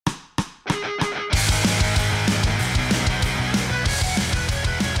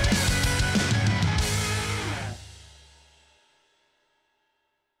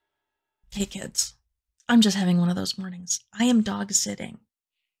Hey kids, I'm just having one of those mornings. I am dog sitting.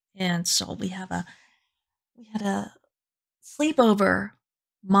 And so we had a sleepover.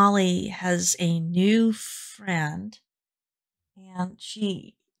 Molly has a new friend and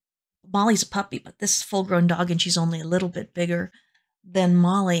Molly's a puppy, but this is a full-grown dog and she's only a little bit bigger than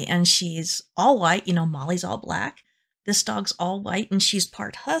Molly and she's all white. Molly's all black. This dog's all white and she's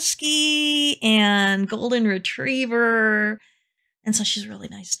part husky and golden retriever. And so she's a really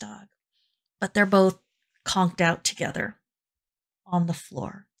nice dog. But they're both conked out together on the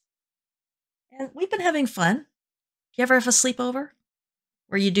floor. And we've been having fun. You ever have a sleepover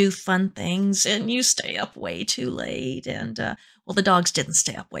where you do fun things and you stay up way too late? And, well, the dogs didn't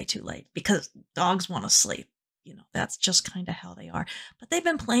stay up way too late because dogs want to sleep. That's just kind of how they are. But they've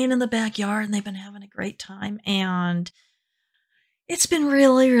been playing in the backyard and they've been having a great time. And it's been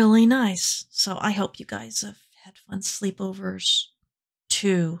really, really nice. So I hope you guys have had fun sleepovers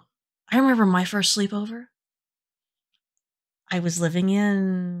too. I remember my first sleepover. I was living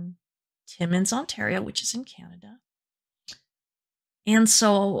in Timmins, Ontario, which is in Canada. And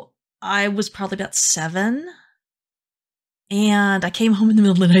so I was probably about 7. And I came home in the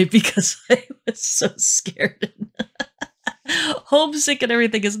middle of the night because I was so scared. Homesick and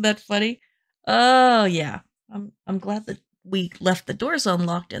everything. Isn't that funny? Oh, yeah. I'm glad that we left the doors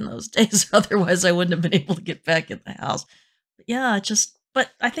unlocked in those days. Otherwise, I wouldn't have been able to get back in the house. But yeah, but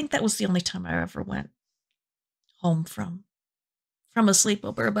I think that was the only time I ever went home from a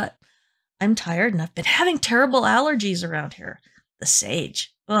sleepover. But I'm tired and I've been having terrible allergies around here. The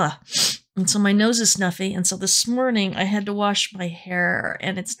sage. Ugh. And so my nose is snuffy. And so this morning I had to wash my hair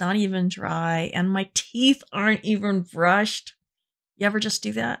and it's not even dry. And my teeth aren't even brushed. You ever just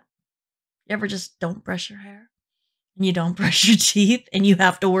do that? You ever just don't brush your hair? And you don't brush your teeth and you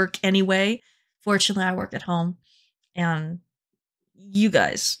have to work anyway? Fortunately, I work at home. And you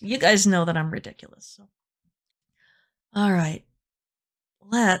guys know that I'm ridiculous. So. All right.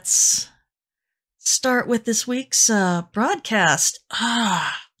 Let's start with this week's broadcast.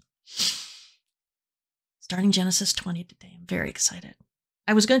 Starting Genesis 20 today. I'm very excited.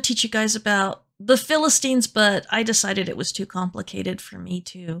 I was going to teach you guys about the Philistines, but I decided it was too complicated for me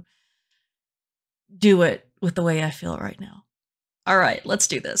to do it with the way I feel right now. All right, let's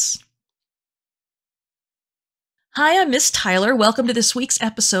do this. Hi, I'm Miss Tyler. Welcome to this week's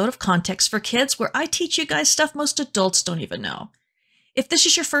episode of Context for Kids, where I teach you guys stuff most adults don't even know. If this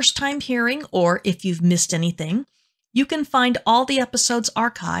is your first time hearing, or if you've missed anything, you can find all the episodes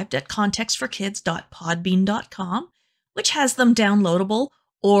archived at contextforkids.podbean.com, which has them downloadable,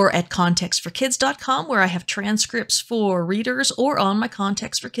 or at contextforkids.com, where I have transcripts for readers, or on my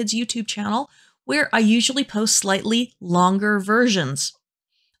Context for Kids YouTube channel, where I usually post slightly longer versions.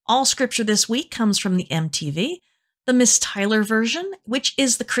 All scripture this week comes from the MTV, the Miss Tyler version, which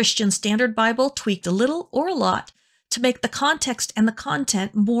is the Christian Standard Bible tweaked a little or a lot to make the context and the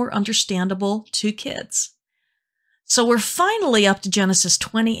content more understandable to kids. So we're finally up to Genesis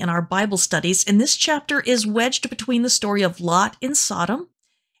 20 in our Bible studies, and this chapter is wedged between the story of Lot in Sodom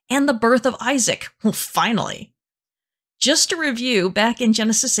and the birth of Isaac. Well, finally. Just to review, back in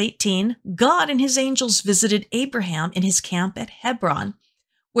Genesis 18, God and his angels visited Abraham in his camp at Hebron,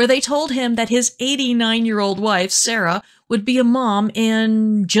 where they told him that his 89-year-old wife, Sarah, would be a mom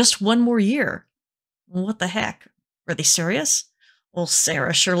in just one more year. What the heck? Were they serious? Well,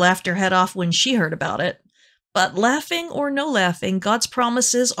 Sarah sure laughed her head off when she heard about it. But laughing or no laughing, God's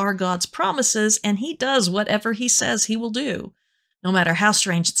promises are God's promises, and he does whatever he says he will do, no matter how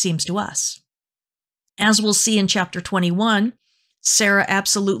strange it seems to us. As we'll see in chapter 21, Sarah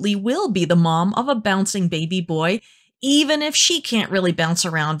absolutely will be the mom of a bouncing baby boy, even if she can't really bounce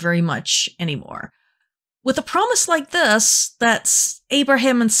around very much anymore. With a promise like this, that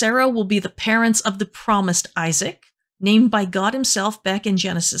Abraham and Sarah will be the parents of the promised Isaac, named by God himself back in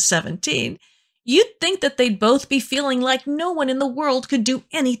Genesis 17, you'd think that they'd both be feeling like no one in the world could do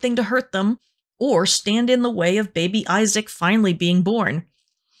anything to hurt them or stand in the way of baby Isaac finally being born.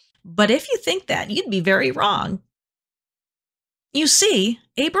 But if you think that, you'd be very wrong. You see,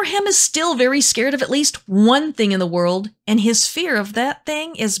 Abraham is still very scared of at least one thing in the world, and his fear of that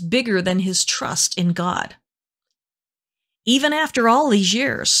thing is bigger than his trust in God. Even after all these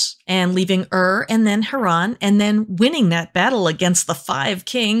years, and leaving Ur and then Haran, and then winning that battle against the 5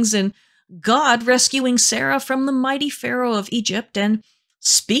 kings, and God rescuing Sarah from the mighty Pharaoh of Egypt, and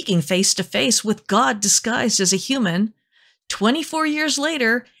speaking face to face with God disguised as a human, 24 years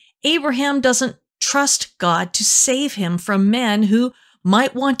later, Abraham doesn't trust God to save him from men who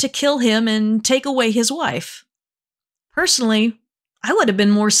might want to kill him and take away his wife. Personally, I would have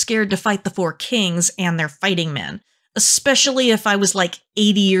been more scared to fight the 4 kings and their fighting men especially if I was like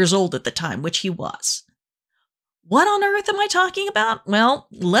 80 years old at the time, which he was. What on earth am I talking about? Well,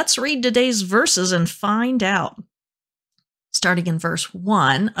 let's read today's verses and find out. Starting in verse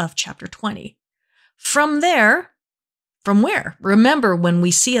 1 of chapter 20. From there, from where? Remember, when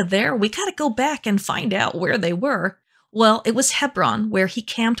we see a there, we got to go back and find out where they were. Well, it was Hebron, where he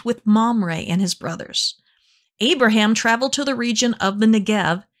camped with Mamre and his brothers. Abraham traveled to the region of the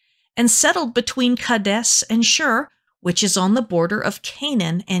Negev and settled between Kadesh and Shur, which is on the border of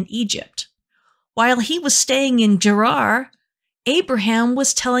Canaan and Egypt. While he was staying in Gerar, Abraham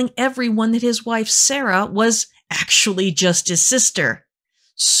was telling everyone that his wife Sarah was actually just his sister.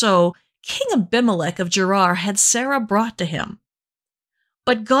 So King Abimelech of Gerar had Sarah brought to him.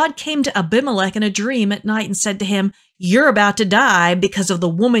 But God came to Abimelech in a dream at night and said to him, "You're about to die because of the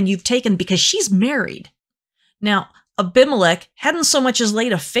woman you've taken, because she's married." Now, Abimelech hadn't so much as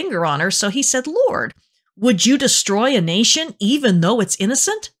laid a finger on her, so he said, "Lord, would you destroy a nation even though it's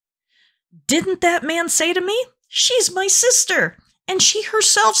innocent? Didn't that man say to me, 'She's my sister'? And she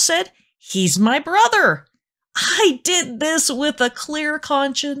herself said, 'He's my brother.' I did this with a clear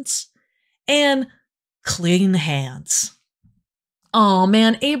conscience and clean hands." Oh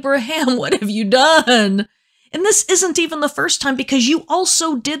man, Abraham, what have you done? And this isn't even the first time, because you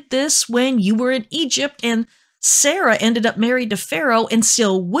also did this when you were in Egypt, and Sarah ended up married to Pharaoh and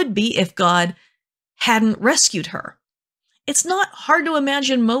still would be if God hadn't rescued her. It's not hard to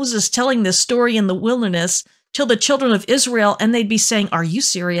imagine Moses telling this story in the wilderness to the children of Israel, and they'd be saying, "Are you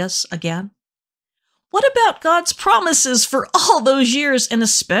serious again?" What about God's promises for all those years, and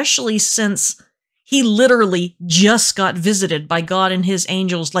especially since he literally just got visited by God and his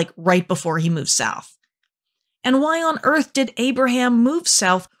angels like right before he moved south? And why on earth did Abraham move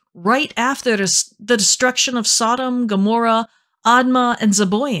south right after the destruction of Sodom, Gomorrah, Admah, and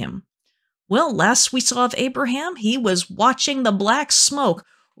Zeboim? Well, last we saw of Abraham, he was watching the black smoke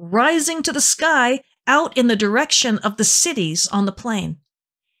rising to the sky out in the direction of the cities on the plain.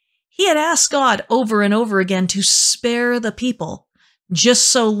 He had asked God over and over again to spare the people, just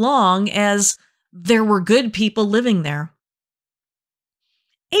so long as there were good people living there.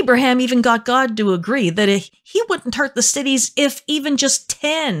 Abraham even got God to agree that he wouldn't hurt the cities if even just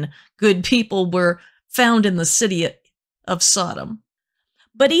 10 good people were found in the city of Sodom.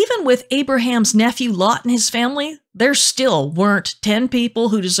 But even with Abraham's nephew Lot and his family, there still weren't 10 people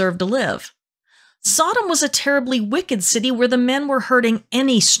who deserved to live. Sodom was a terribly wicked city where the men were hurting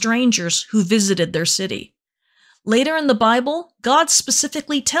any strangers who visited their city. Later in the Bible, God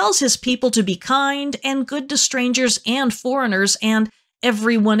specifically tells his people to be kind and good to strangers and foreigners and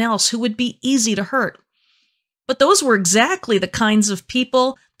everyone else who would be easy to hurt. But those were exactly the kinds of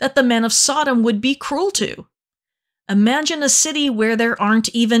people that the men of Sodom would be cruel to. Imagine a city where there aren't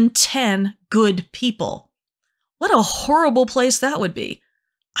even 10 good people. What a horrible place that would be.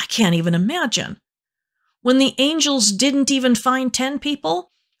 I can't even imagine. When the angels didn't even find 10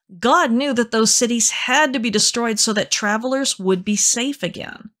 people, God knew that those cities had to be destroyed so that travelers would be safe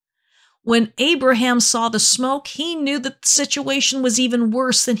again. When Abraham saw the smoke, he knew that the situation was even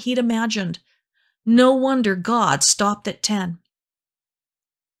worse than he'd imagined. No wonder God stopped at 10.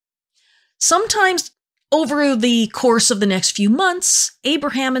 Sometimes over the course of the next few months,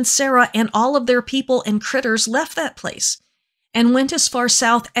 Abraham and Sarah and all of their people and critters left that place and went as far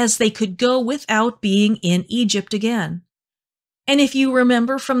south as they could go without being in Egypt again. And if you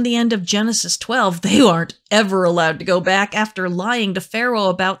remember from the end of Genesis 12, they aren't ever allowed to go back after lying to Pharaoh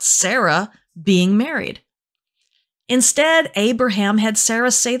about Sarah being married. Instead, Abraham had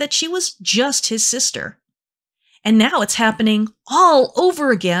Sarah say that she was just his sister. And now it's happening all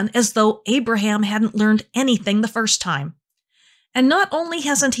over again as though Abraham hadn't learned anything the first time. And not only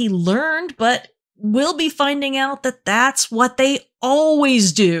hasn't he learned, but we'll be finding out that that's what they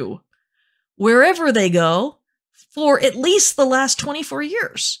always do, wherever they go, for at least the last 24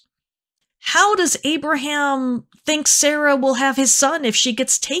 years. How does Abraham think Sarah will have his son if she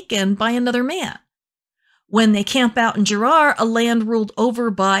gets taken by another man? When they camp out in Gerar, a land ruled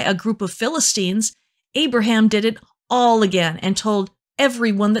over by a group of Philistines, Abraham did it all again and told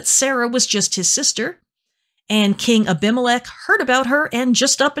everyone that Sarah was just his sister, and King Abimelech heard about her and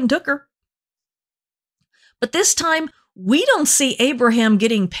just up and took her. But this time, we don't see Abraham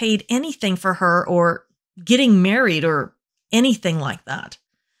getting paid anything for her or getting married or anything like that.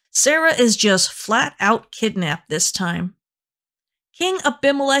 Sarah is just flat out kidnapped this time. King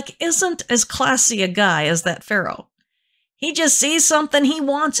Abimelech isn't as classy a guy as that Pharaoh. He just sees something he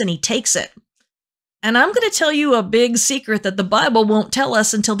wants and he takes it. And I'm going to tell you a big secret that the Bible won't tell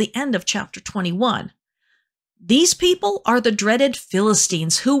us until the end of chapter 21. These people are the dreaded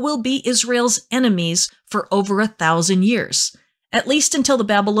Philistines, who will be Israel's enemies for over 1,000 years, at least until the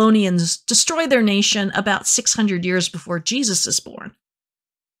Babylonians destroy their nation about 600 years before Jesus is born.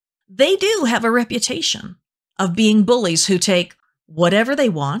 They do have a reputation of being bullies who take whatever they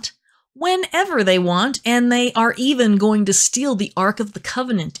want, whenever they want, and they are even going to steal the Ark of the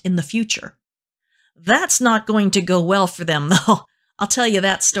Covenant in the future. That's not going to go well for them, though. I'll tell you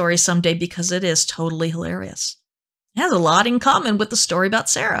that story someday because it is totally hilarious. It has a lot in common with the story about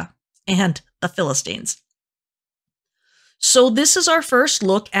Sarah and the Philistines. So this is our first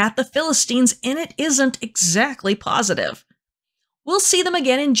look at the Philistines, and it isn't exactly positive. We'll see them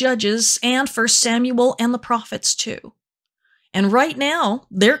again in Judges and 1 Samuel and the prophets too. And right now,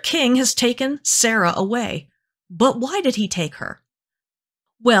 their king has taken Sarah away. But why did he take her?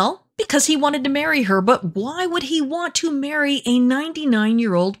 Well, because he wanted to marry her, but why would he want to marry a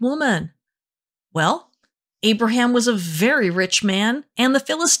 99-year-old woman? Well, Abraham was a very rich man, and the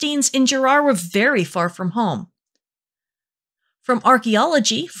Philistines in Gerar were very far from home. From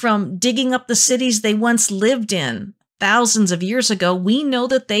archaeology, from digging up the cities they once lived in thousands of years ago, we know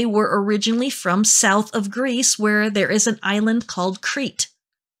that they were originally from south of Greece, where there is an island called Crete.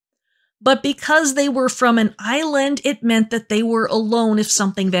 But because they were from an island, it meant that they were alone if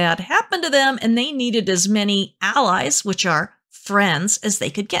something bad happened to them, and they needed as many allies, which are friends, as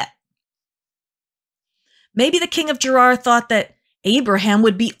they could get. Maybe the king of Gerar thought that Abraham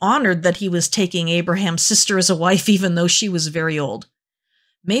would be honored that he was taking Abraham's sister as a wife, even though she was very old.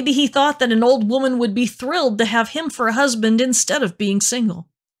 Maybe he thought that an old woman would be thrilled to have him for a husband instead of being single.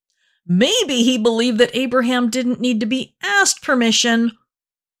 Maybe he believed that Abraham didn't need to be asked permission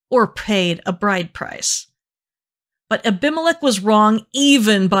or paid a bride price. But Abimelech was wrong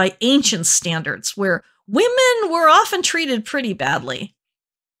even by ancient standards, where women were often treated pretty badly.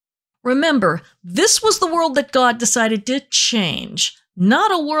 Remember, this was the world that God decided to change,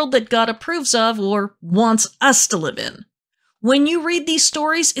 not a world that God approves of or wants us to live in. When you read these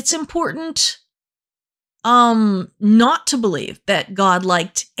stories, it's important not to believe that God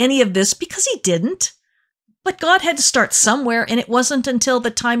liked any of this, because he didn't. But God had to start somewhere, and it wasn't until the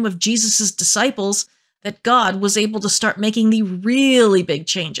time of Jesus' disciples that God was able to start making the really big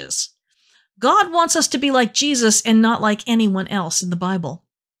changes. God wants us to be like Jesus and not like anyone else in the Bible.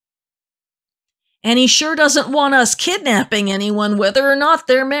 And he sure doesn't want us kidnapping anyone, whether or not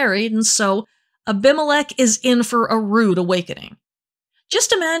they're married, and so Abimelech is in for a rude awakening.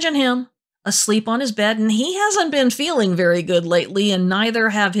 Just imagine him asleep on his bed, and he hasn't been feeling very good lately, and neither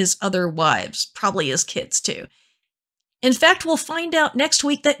have his other wives, probably his kids too. In fact, we'll find out next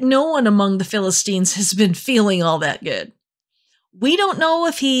week that no one among the Philistines has been feeling all that good. We don't know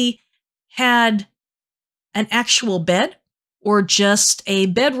if he had an actual bed or just a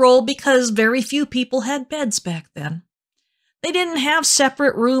bedroll, because very few people had beds back then. They didn't have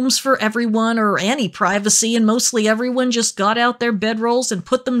separate rooms for everyone or any privacy, and mostly everyone just got out their bedrolls and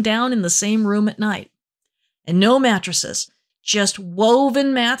put them down in the same room at night. And no mattresses, just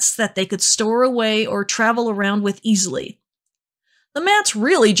woven mats that they could store away or travel around with easily. The mats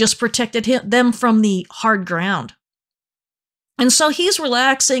really just protected them from the hard ground. And so he's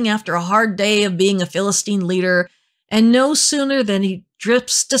relaxing after a hard day of being a Philistine leader, and no sooner than he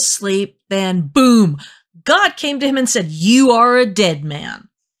drifts to sleep than boom! God came to him and said, "You are a dead man."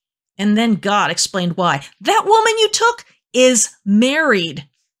 And then God explained why. That woman you took is married.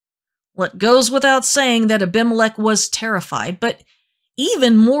 Well, it goes without saying that Abimelech was terrified, but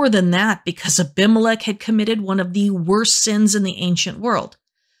even more than that, because Abimelech had committed one of the worst sins in the ancient world,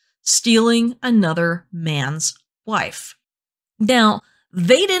 stealing another man's wife. Now,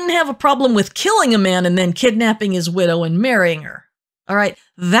 they didn't have a problem with killing a man and then kidnapping his widow and marrying her. All right,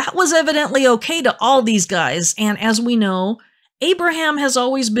 that was evidently okay to all these guys, and as we know, Abraham has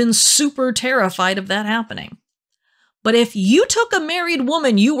always been super terrified of that happening. But if you took a married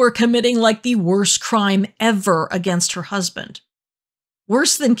woman, you were committing like the worst crime ever against her husband.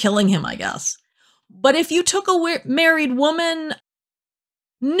 Worse than killing him, I guess. But if you took a married woman,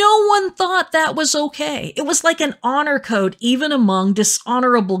 no one thought that was okay. It was like an honor code, even among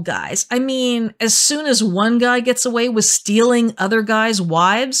dishonorable guys. I mean, as soon as one guy gets away with stealing other guys'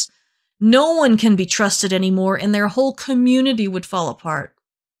 wives, no one can be trusted anymore, and their whole community would fall apart.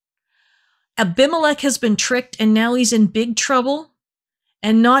 Abimelech has been tricked, and now he's in big trouble.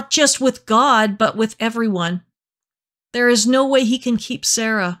 And not just with God, but with everyone. There is no way he can keep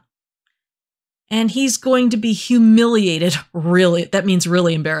Sarah. And he's going to be humiliated, really, that means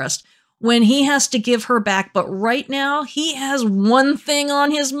really embarrassed, when he has to give her back. But right now, he has one thing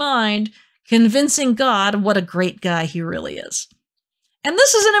on his mind, convincing God what a great guy he really is. And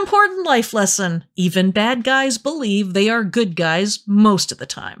this is an important life lesson. Even bad guys believe they are good guys most of the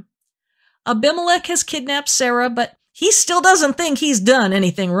time. Abimelech has kidnapped Sarah, but he still doesn't think he's done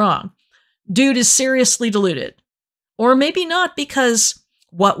anything wrong. Dude is seriously deluded. Or maybe not, because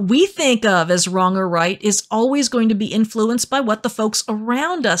what we think of as wrong or right is always going to be influenced by what the folks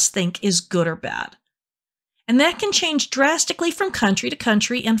around us think is good or bad. And that can change drastically from country to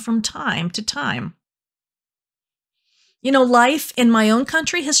country and from time to time. You know, life in my own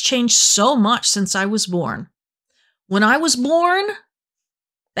country has changed so much since I was born. When I was born,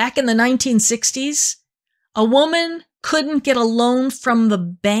 back in the 1960s, a woman couldn't get a loan from the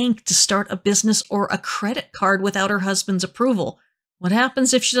bank to start a business or a credit card without her husband's approval. What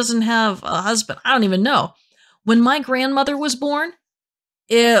happens if she doesn't have a husband? I don't even know. When my grandmother was born,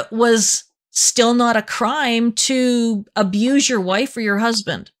 it was still not a crime to abuse your wife or your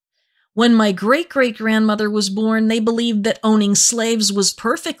husband. When my great-great-grandmother was born, they believed that owning slaves was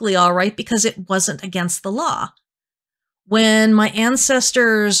perfectly all right because it wasn't against the law. When my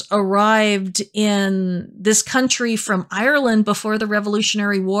ancestors arrived in this country from Ireland before the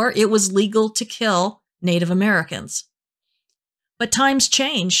Revolutionary War, it was legal to kill Native Americans. But times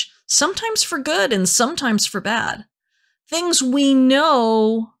change, sometimes for good and sometimes for bad. Things we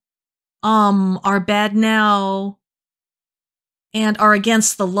know are bad now and are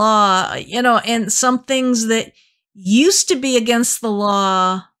against the law, you know, and some things that used to be against the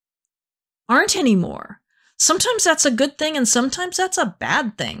law aren't anymore. Sometimes that's a good thing and sometimes that's a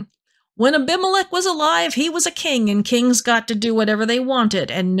bad thing. When Abimelech was alive, he was a king, and kings got to do whatever they wanted,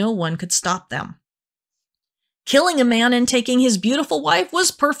 and no one could stop them. Killing a man and taking his beautiful wife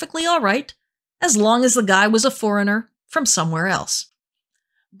was perfectly all right, as long as the guy was a foreigner from somewhere else.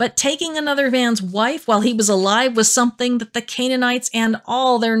 But taking another man's wife while he was alive was something that the Canaanites and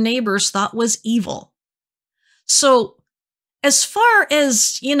all their neighbors thought was evil. So, as far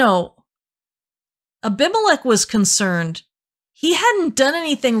as, you know, Abimelech was concerned, he hadn't done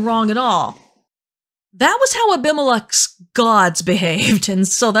anything wrong at all. That was how Abimelech's gods behaved, and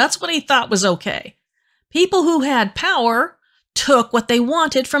so that's what he thought was okay. People who had power took what they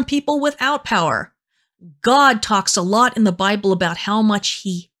wanted from people without power. God talks a lot in the Bible about how much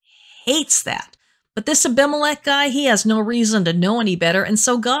he hates that. But this Abimelech guy, he has no reason to know any better, and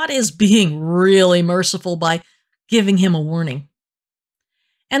so God is being really merciful by giving him a warning.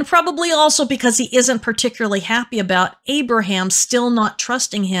 And probably also because he isn't particularly happy about Abraham still not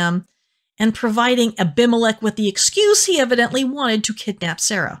trusting him and providing Abimelech with the excuse he evidently wanted to kidnap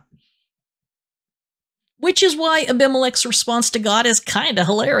Sarah. Which is why Abimelech's response to God is kind of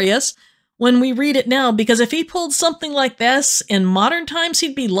hilarious when we read it now, because if he pulled something like this in modern times,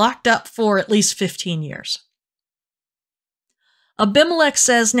 he'd be locked up for at least 15 years. Abimelech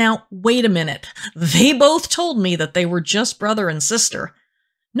says, now, wait a minute. They both told me that they were just brother and sister.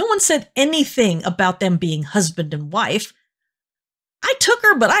 No one said anything about them being husband and wife. I took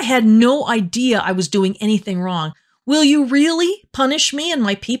her, but I had no idea I was doing anything wrong. Will you really punish me and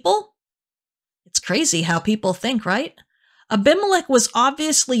my people? It's crazy how people think, right? Abimelech was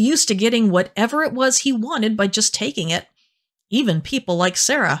obviously used to getting whatever it was he wanted by just taking it, even people like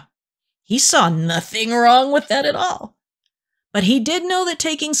Sarah. He saw nothing wrong with that at all. But he did know that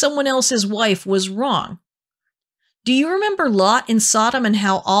taking someone else's wife was wrong. Do you remember Lot in Sodom and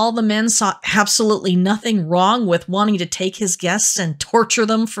how all the men saw absolutely nothing wrong with wanting to take his guests and torture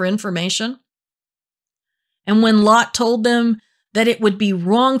them for information? And when Lot told them that it would be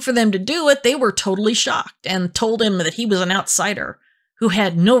wrong for them to do it, they were totally shocked and told him that he was an outsider who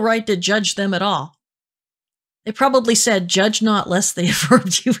had no right to judge them at all. They probably said, "Judge not, lest they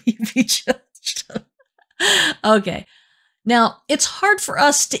affirmed you be judged." Okay. Now, it's hard for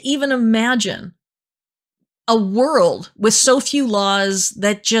us to even imagine a world with so few laws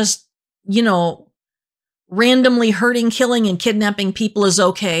that just, you know, randomly hurting, killing, and kidnapping people is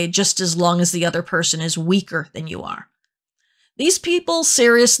okay just as long as the other person is weaker than you are. These people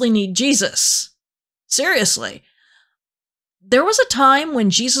seriously need Jesus. Seriously. There was a time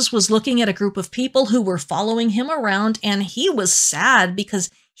when Jesus was looking at a group of people who were following him around, and he was sad because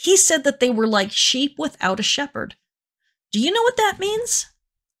he said that they were like sheep without a shepherd. Do you know what that means?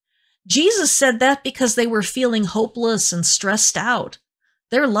 Jesus said that because they were feeling hopeless and stressed out.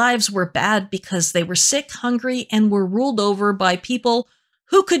 Their lives were bad because they were sick, hungry, and were ruled over by people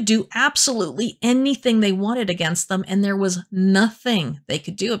who could do absolutely anything they wanted against them, and there was nothing they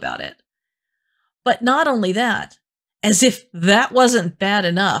could do about it. But not only that, as if that wasn't bad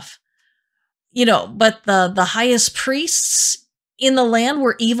enough, you know, but the highest priests in the land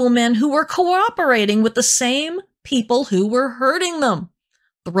were evil men who were cooperating with the same people who were hurting them,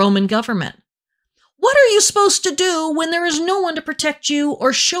 the Roman government. What are you supposed to do when there is no one to protect you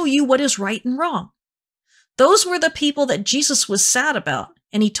or show you what is right and wrong? Those were the people that Jesus was sad about,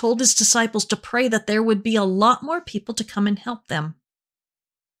 and he told his disciples to pray that there would be a lot more people to come and help them.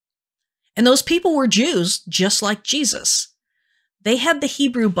 And those people were Jews, just like Jesus. They had the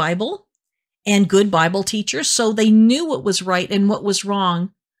Hebrew Bible and good Bible teachers, so they knew what was right and what was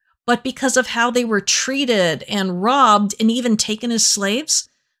wrong. But because of how they were treated and robbed and even taken as slaves,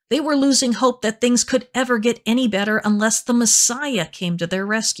 they were losing hope that things could ever get any better unless the Messiah came to their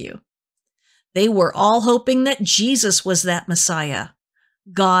rescue. They were all hoping that Jesus was that Messiah,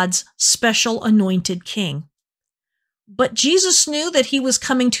 God's special anointed king. But Jesus knew that he was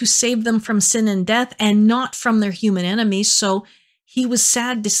coming to save them from sin and death and not from their human enemies, so he was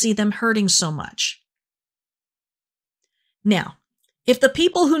sad to see them hurting so much. Now, if the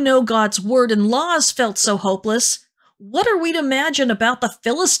people who know God's word and laws felt so hopeless, what are we to imagine about the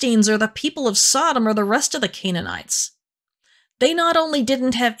Philistines or the people of Sodom or the rest of the Canaanites? They not only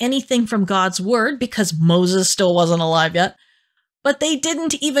didn't have anything from God's word because Moses still wasn't alive yet, but they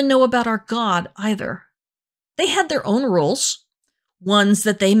didn't even know about our God either. They had their own rules, ones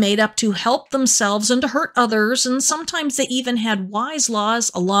that they made up to help themselves and to hurt others, and sometimes they even had wise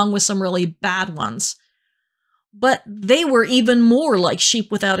laws along with some really bad ones. But they were even more like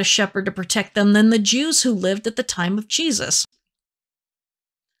sheep without a shepherd to protect them than the Jews who lived at the time of Jesus.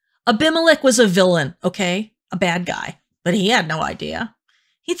 Abimelech was a villain, okay? A bad guy, but he had no idea.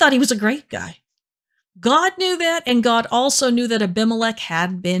 He thought he was a great guy. God knew that, and God also knew that Abimelech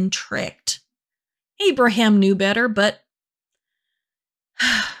had been tricked. Abraham knew better, but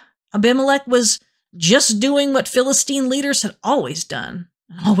Abimelech was just doing what Philistine leaders had always done,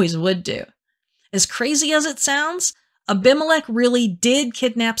 and always would do. As crazy as it sounds, Abimelech really did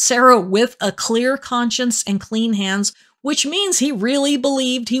kidnap Sarah with a clear conscience and clean hands, which means he really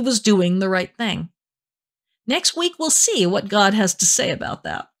believed he was doing the right thing. Next week, we'll see what God has to say about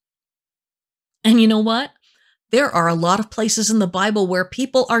that. And you know what? There are a lot of places in the Bible where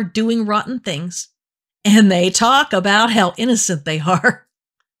people are doing rotten things, and they talk about how innocent they are.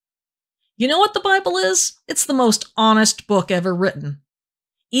 You know what the Bible is? It's the most honest book ever written.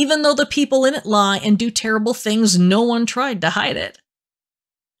 Even though the people in it lie and do terrible things, no one tried to hide it.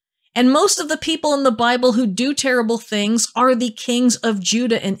 And most of the people in the Bible who do terrible things are the kings of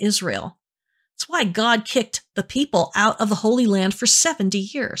Judah and Israel. That's why God kicked the people out of the Holy Land for 70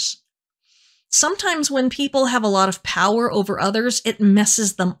 years. Sometimes when people have a lot of power over others, it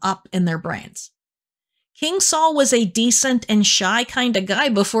messes them up in their brains. King Saul was a decent and shy kind of guy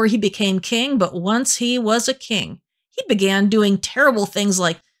before he became king, but once he was a king, he began doing terrible things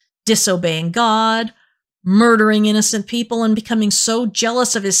like disobeying God, murdering innocent people, and becoming so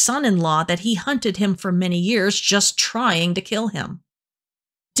jealous of his son-in-law that he hunted him for many years, just trying to kill him.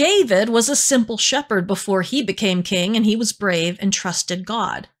 David was a simple shepherd before he became king, and he was brave and trusted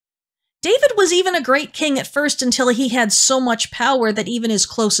God. David was even a great king at first until he had so much power that even his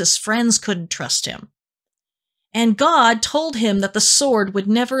closest friends couldn't trust him. And God told him that the sword would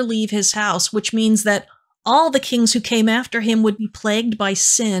never leave his house, which means that all the kings who came after him would be plagued by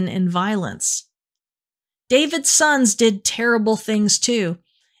sin and violence. David's sons did terrible things too,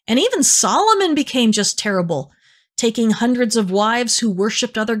 and even Solomon became just terrible, taking hundreds of wives who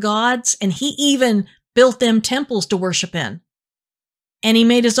worshipped other gods, and he even built them temples to worship in. And he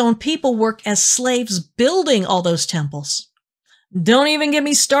made his own people work as slaves building all those temples. Don't even get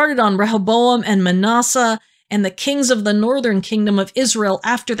me started on Rehoboam and Manasseh and the kings of the northern kingdom of Israel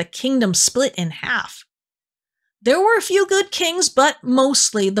after the kingdom split in half. There were a few good kings, but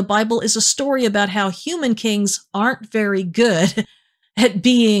mostly the Bible is a story about how human kings aren't very good at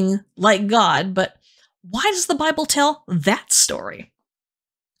being like God. But why does the Bible tell that story?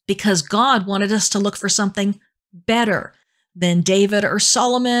 Because God wanted us to look for something better than David or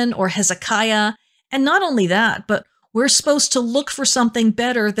Solomon or Hezekiah. And not only that, but we're supposed to look for something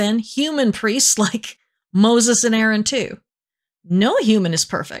better than human priests like Moses and Aaron too. No human is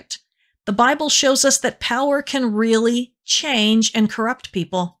perfect. The Bible shows us that power can really change and corrupt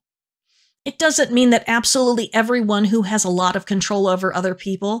people. It doesn't mean that absolutely everyone who has a lot of control over other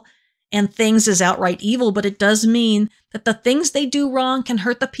people and things is outright evil, but it does mean that the things they do wrong can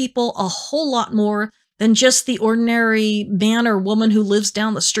hurt the people a whole lot more than just the ordinary man or woman who lives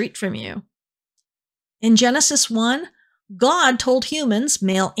down the street from you. In Genesis 1, God told humans,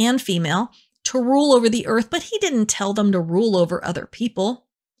 male and female, to rule over the earth, but he didn't tell them to rule over other people.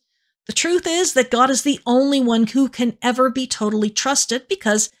 The truth is that God is the only one who can ever be totally trusted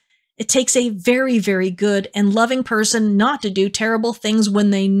because it takes a very, very good and loving person not to do terrible things when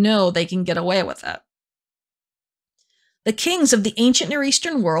they know they can get away with it. The kings of the ancient Near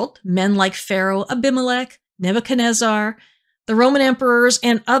Eastern world, men like Pharaoh, Abimelech, Nebuchadnezzar, the Roman emperors,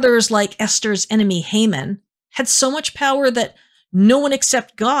 and others like Esther's enemy Haman, had so much power that no one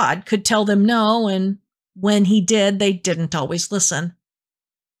except God could tell them no, and when he did, they didn't always listen.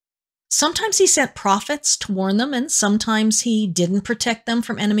 Sometimes he sent prophets to warn them, and sometimes he didn't protect them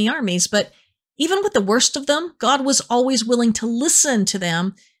from enemy armies. But even with the worst of them, God was always willing to listen to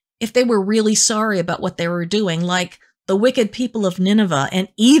them if they were really sorry about what they were doing, like the wicked people of Nineveh, and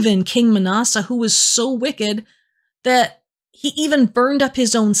even King Manasseh, who was so wicked that he even burned up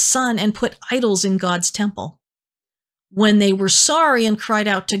his own son and put idols in God's temple. When they were sorry and cried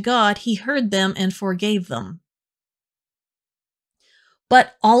out to God, he heard them and forgave them.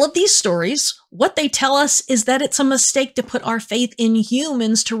 But all of these stories, what they tell us is that it's a mistake to put our faith in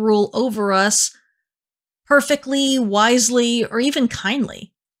humans to rule over us perfectly, wisely, or even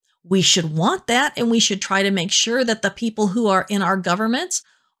kindly. We should want that, and we should try to make sure that the people who are in our governments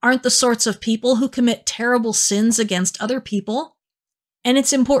aren't the sorts of people who commit terrible sins against other people. And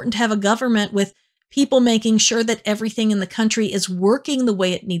it's important to have a government with people making sure that everything in the country is working the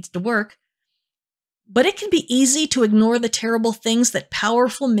way it needs to work. But it can be easy to ignore the terrible things that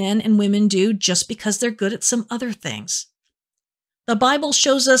powerful men and women do just because they're good at some other things. The Bible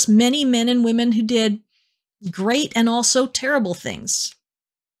shows us many men and women who did great and also terrible things.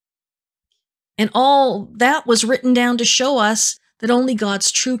 And all that was written down to show us that only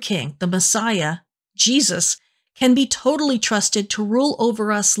God's true king, the Messiah, Jesus, can be totally trusted to rule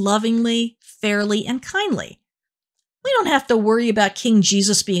over us lovingly, fairly, and kindly. We don't have to worry about King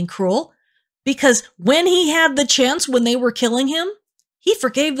Jesus being cruel, because when he had the chance when they were killing him, he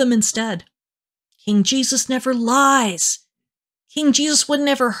forgave them instead. King Jesus never lies. King Jesus would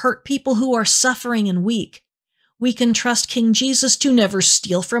never hurt people who are suffering and weak. We can trust King Jesus to never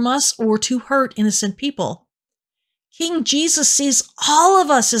steal from us or to hurt innocent people. King Jesus sees all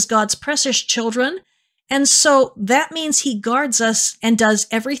of us as God's precious children, and so that means he guards us and does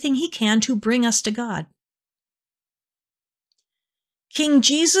everything he can to bring us to God. King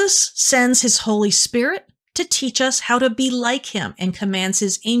Jesus sends his Holy Spirit to teach us how to be like him and commands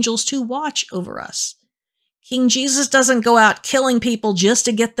his angels to watch over us. King Jesus doesn't go out killing people just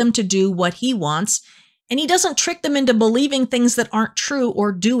to get them to do what he wants, and he doesn't trick them into believing things that aren't true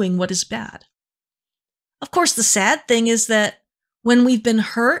or doing what is bad. Of course, the sad thing is that when we've been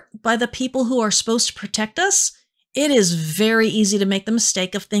hurt by the people who are supposed to protect us, it is very easy to make the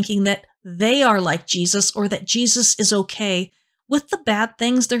mistake of thinking that they are like Jesus or that Jesus is okay with the bad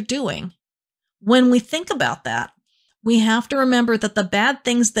things they're doing. When we think about that, we have to remember that the bad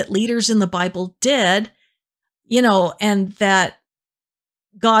things that leaders in the Bible did, and that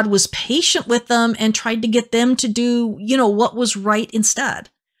God was patient with them and tried to get them to do, what was right instead.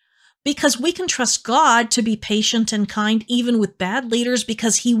 Because we can trust God to be patient and kind even with bad leaders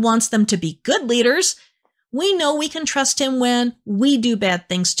because he wants them to be good leaders. We know we can trust him when we do bad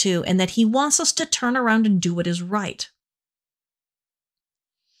things too, and that he wants us to turn around and do what is right.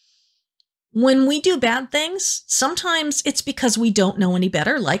 When we do bad things, sometimes it's because we don't know any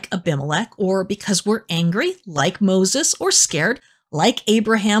better, like Abimelech, or because we're angry, like Moses, or scared, like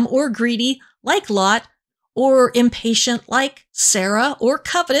Abraham, or greedy, like Lot, or impatient, like Sarah, or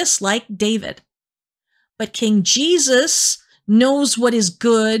covetous, like David. But King Jesus knows what is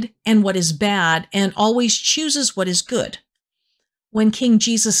good and what is bad, and always chooses what is good. When King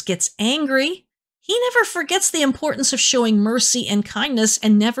Jesus gets angry, he never forgets the importance of showing mercy and kindness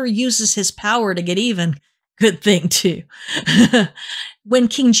and never uses his power to get even. Good thing, too. When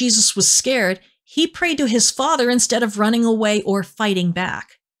King Jesus was scared, he prayed to his Father instead of running away or fighting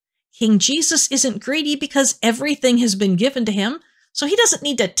back. King Jesus isn't greedy because everything has been given to him, so he doesn't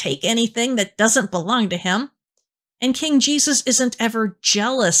need to take anything that doesn't belong to him. And King Jesus isn't ever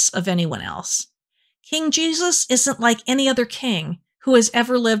jealous of anyone else. King Jesus isn't like any other king who has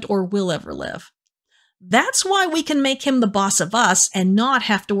ever lived or will ever live. That's why we can make him the boss of us and not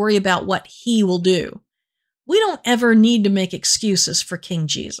have to worry about what he will do. We don't ever need to make excuses for King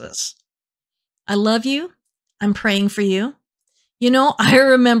Jesus. I love you. I'm praying for you. I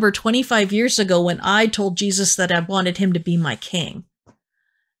remember 25 years ago when I told Jesus that I wanted him to be my king.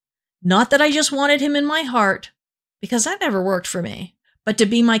 Not that I just wanted him in my heart, because that never worked for me, but to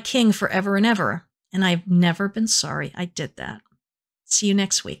be my king forever and ever. And I've never been sorry I did that. See you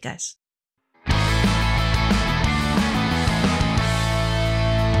next week, guys.